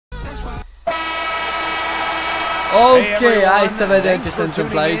Ok, hai să vedem ce se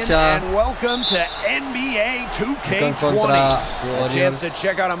întâmplă aici. Welcome to NBA 2K20. A chance to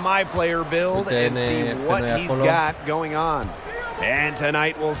check out a my player build and see what he's got going on. And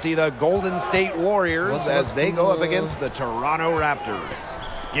tonight we'll see the Golden State Warriors as they go up against the Toronto Raptors.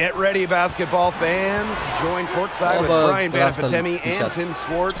 Get ready, basketball fans. Join courtside with Brian Banafitemi and Tim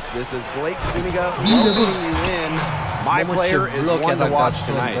Swartz. This is Blake Spiniga welcoming you in. My player is one to watch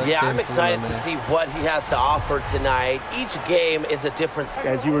tonight. Yeah, I'm excited to see what he has to offer tonight. Each game is a different...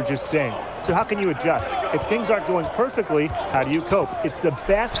 As you were just saying. So how can you adjust? If things aren't going perfectly, how do you cope? It's the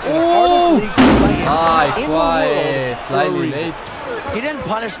best in the hardest league to play in the world. Slightly late. He didn't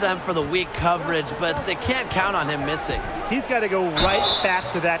punish them for the weak coverage, but they can't count on him missing. He's got to go right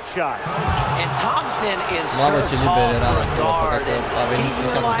back to that shot. And Thompson is so tall for a guard, and he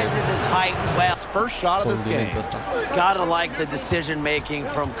utilizes his height well. First shot of this game. Gotta like the decision-making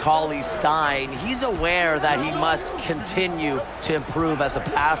from Cauley Stein. He's aware that he must continue to improve as a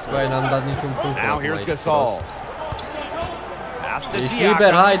passer. Now here's Gasol. Pass to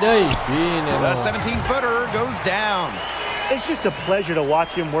Siakam. The 17-footer goes down. It's just a pleasure to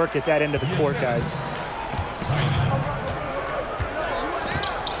watch him work at that end of the court, guys.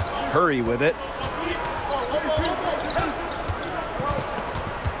 Curry with it.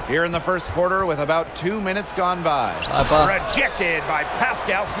 Here in the first quarter with about 2 minutes gone by. Rejected by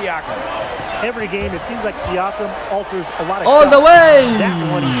Pascal Siakam. Every game, it seems like Siakam alters a lot of all shots. The way!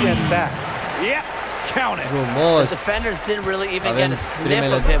 That one he sends back. Yep, count it. The defenders didn't really even get a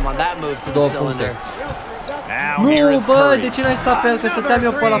sniff of him on that move to the cylinder. Nu, bă, de ce n-ai stat pe el? Că stăteam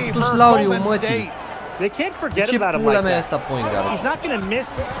eu pe ăla, fătus Lauriu, mătii. They can't forget about him like that. He's not going to miss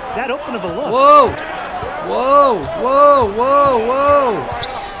that open of a look. Whoa! Whoa! Whoa! Whoa! Whoa!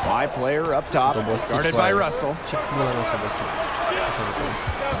 My player up top, guarded by Russell.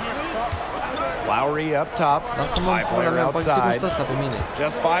 Lowry up top, my player outside.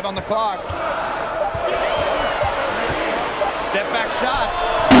 Just 5 on the clock. Step back shot.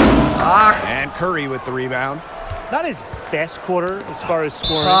 And Curry with the rebound. Not his best quarter as far as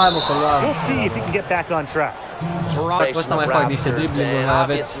scoring. We'll see if he can get back on track.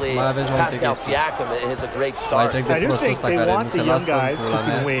 Pascal Siakam is a great start. I do think they want the young guys who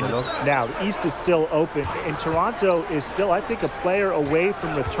can win. Now, the East is still open, and Toronto is still, I think, a player away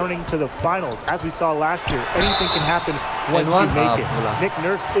from returning to the finals. As we saw last year, anything can happen once you make it. Nick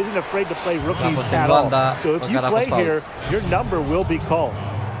Nurse isn't afraid to play rookies at all. So if you play here, your number will be called.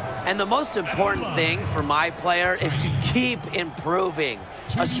 And the most important thing for my player is to keep improving.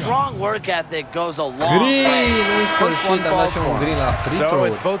 A strong work ethic goes a long way. First one falls for him. So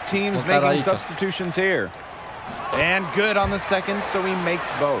it's both teams making substitutions here. And good on the second, so he makes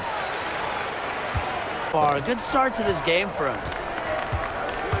both. A good start to this game for him.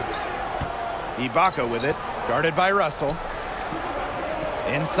 Ibaka with it, guarded by Russell.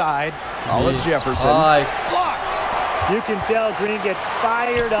 Inside, Hollis Jefferson. Blocked. You can tell Green gets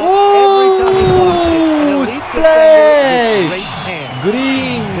fired up every time he walks it. Splash!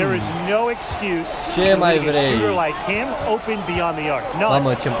 Green! There is no excuse to a shooter like him open beyond the arc. No.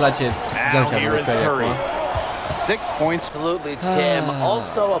 Mamă, ce-mi place Now here is Curry. 6 points. Absolutely, Tim.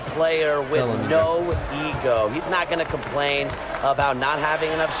 Also a player with no ego. He's not going to complain about not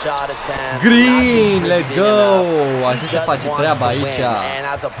having enough shot attempts. Green, let's go! Așa se face treaba aici. And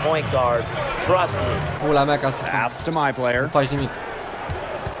as a point guard, trust me. Pula mea ca să to my player. Nu faci nimic.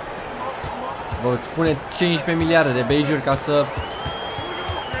 Vă spune 15 miliarde de beige-uri ca să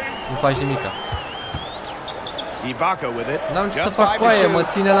nu faci nimica. Ibaka with it. N-am ce să fac cu aia, mă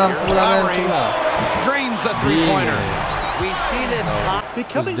ține la pula mea într-una. Bine.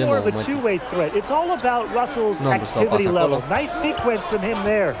 Becoming more of a two-way threat. It's all about Russell's activity level. Nice sequence from him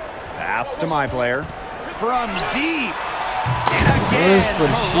there. Pass to my player. From deep. În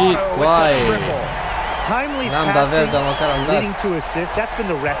sfârșit, coaie. Timely passing, leading to assist. That's been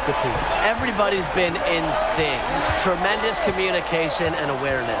the recipe. Everybody's been in sync. Just tremendous communication and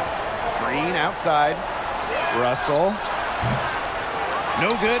awareness. Green outside. Russell.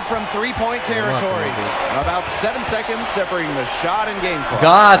 No good from three-point territory. About 7 seconds separating the shot and game clock.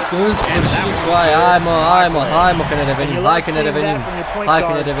 Gata, în sfârșit, coaie. Hai mă, că ne revenim. Hai că ne revenim. Hai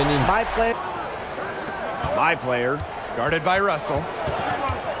că ne revenim. My player, guarded by Russell.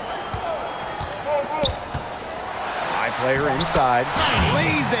 Player inside,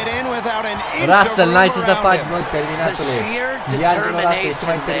 lays it in without an inch. Russell, n-ai ce să faci, mă, terminatule. D'Angelo Russell, tu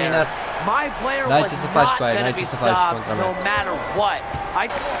ai terminat. N-ai ce să faci cu aia, n-ai ce să faci contra mea.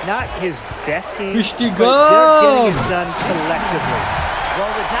 Not his best game, câștigăm! Well, with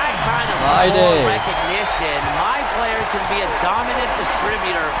that kind of goal recognition, my player can be a dominant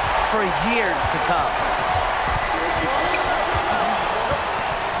distributor for years to come.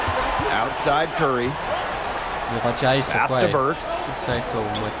 Outside Curry. Pass to Burks.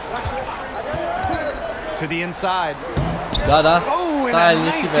 To the inside. Oh, and a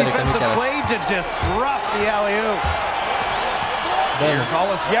nice defensive play to disrupt the alley-oop. Here's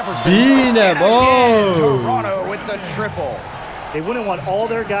Hollis Jefferson. And again, Toronto with the triple. They wouldn't want all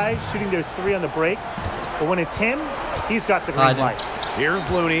their guys shooting their three on the break, but when it's him, he's got the green light. Here's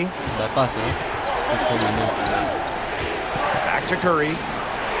Looney. Back to Curry.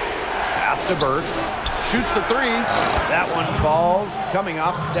 Pass to Burks. Shoots the three. That one falls, coming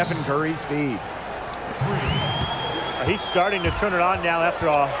off Stephen Curry's feet. He's starting to turn it on now after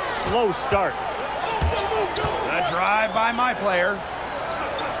a slow start. The drive by my player.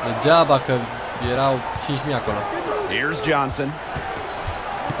 Here's Johnson.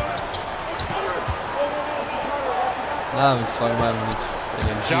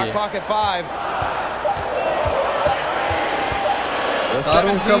 Shot clock at 5. The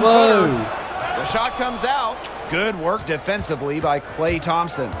 17-footer. The shot comes out. Good work defensively by Klay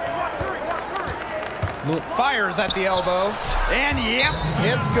Thompson. Fires at the elbow. And yep,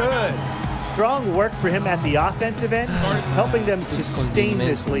 it's good. Strong work for him at the offensive end, helping them sustain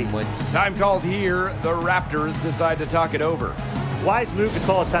this lead. Time called here. The Raptors decide to talk it over. Wise move to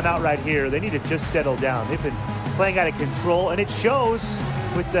call a timeout right here. They need to just settle down. They've been playing out of control, and it shows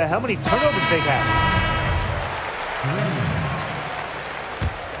with how many turnovers they've had.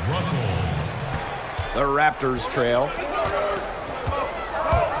 The Raptors trail.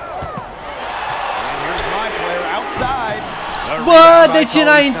 Bă, de ce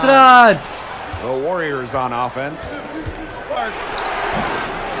n-a intrat? The Warriors on offense.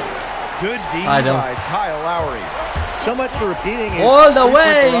 Good D by Kyle Lowry. So much for repeating it. All the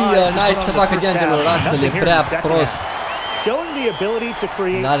way! Nice să facă D'Angelo Russell, e prea prost. Showing the ability to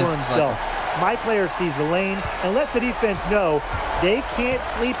create for himself. My player sees the lane and lets the defense know they can't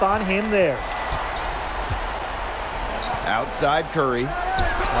sleep on him there. Outside Curry.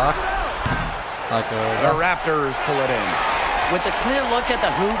 The Raptors pull it in. With a clear look at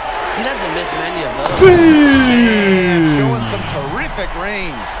the hoop, he doesn't miss many of those. And showing some terrific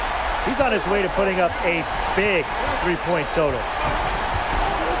range. He's on his way to putting up a big three-point total.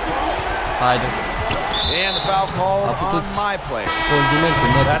 And the foul called on my player.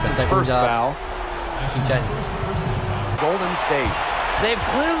 That's his first foul. Golden State. They've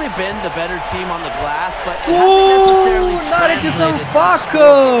clearly been the better team on the glass, but it hasn't necessarily translated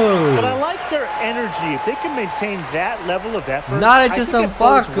to. But I like their energy. If they can maintain that level of effort, N-are ce să-mi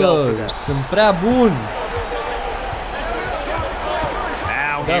facă. Sunt prea bun.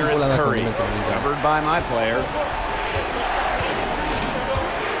 Now here is Curry, covered by my player.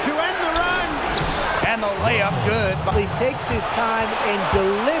 To end the run. And the layup good. He takes his time and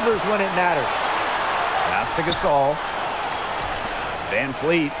delivers when it matters. Pass to Gasol. Van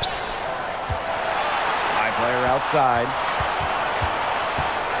Fleet. My player outside.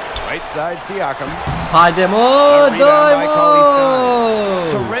 Right side, Siakam. Haide mă, dai mă!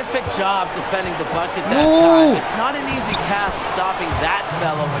 Terrific job defending the bucket that time. It's not an easy task stopping that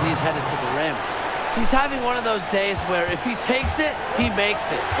fellow when he's headed to the rim. He's having one of those days where if he takes it, he makes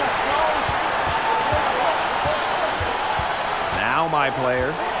it. Now my player.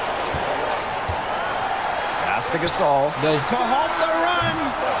 Pass to Gasol. To halt the run.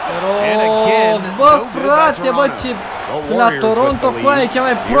 And again, bă, frate, bă, ce... Sunt la Toronto cu aia, e cea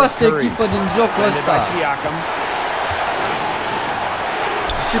mai proastă echipă din jocul ăsta.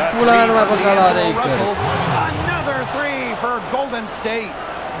 Ce pula mea nu mai băga la Lakers. Another three for Golden State.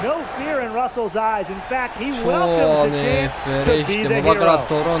 No fear in Russell's eyes. In fact, he welcomes the chance to be the hero. Mă bag la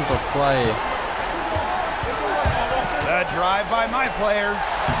Toronto cu aia. The drive by my player,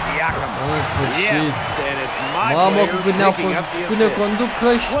 Siakam. Yes, and it's my player picking up the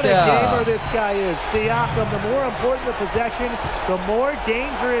assist. What a gamer this guy is. Siakam, the more important the possession, the more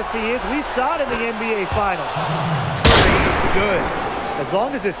dangerous he is. We saw it in the NBA Finals. Good. As long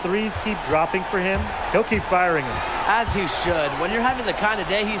as the threes keep dropping for him, he'll keep firing them. As he should. When you're having the kind of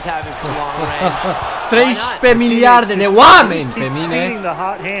day he's having from long range. 13 miliarde de oameni pe mine. The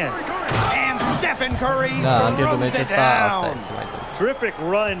hot hands. Stephen Curry. Da, am pierdut meciul ăsta, asta e să mai dăm. Terrific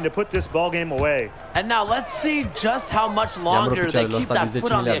run to put this ball game away. And now let's see just how much longer they keep that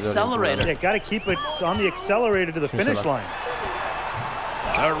foot on the accelerator. Yeah, got to keep it on the accelerator to the finish line.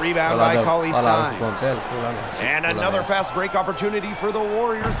 A rebound by Cauley Stein. And another fast break opportunity for the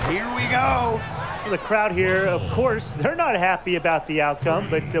Warriors. Here we go. The crowd here, of course, they're not happy about the outcome,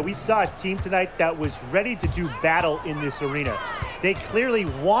 but we saw a team tonight that was ready to do battle in this arena. They clearly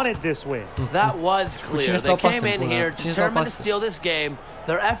wanted this win. That was clear. They came in here determined to steal this game.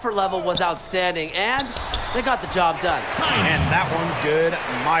 Their effort level was outstanding, and They got the job done. And that one's good.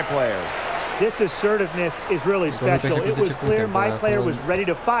 My player. This assertiveness is really special. It was clear my player was ready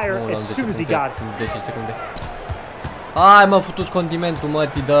to fire as soon as he got it. 10 secunde. Hai mă, futu-ți condimentul, mă,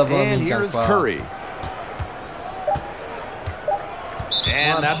 ti dă, bă, mingea cu aia. Curry.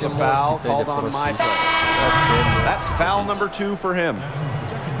 And that's a foul called on my player. That's foul number 2 for him.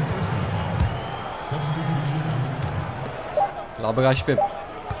 L-a băgat și pe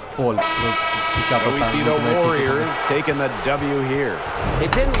Paul. So we see the Warriors taking the W here.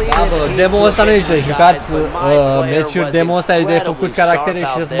 Da, bă, demo ăsta nu ești de jucat meciuri, demo ăsta e de făcut caractere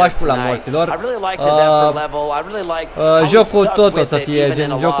și să-ți bagi pula morților. Jocul tot o să fie,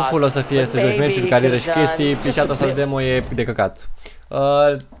 gen, jocul full o să fie să joci meciuri, carieră și chestii, pișatul ăsta de demo e de căcat.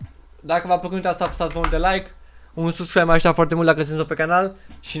 Dacă v-a plăcut, uitați să apăsați butonul de like, un subscribe mai așa foarte mult dacă sunteți pe canal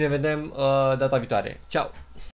și ne vedem data viitoare. Ciao!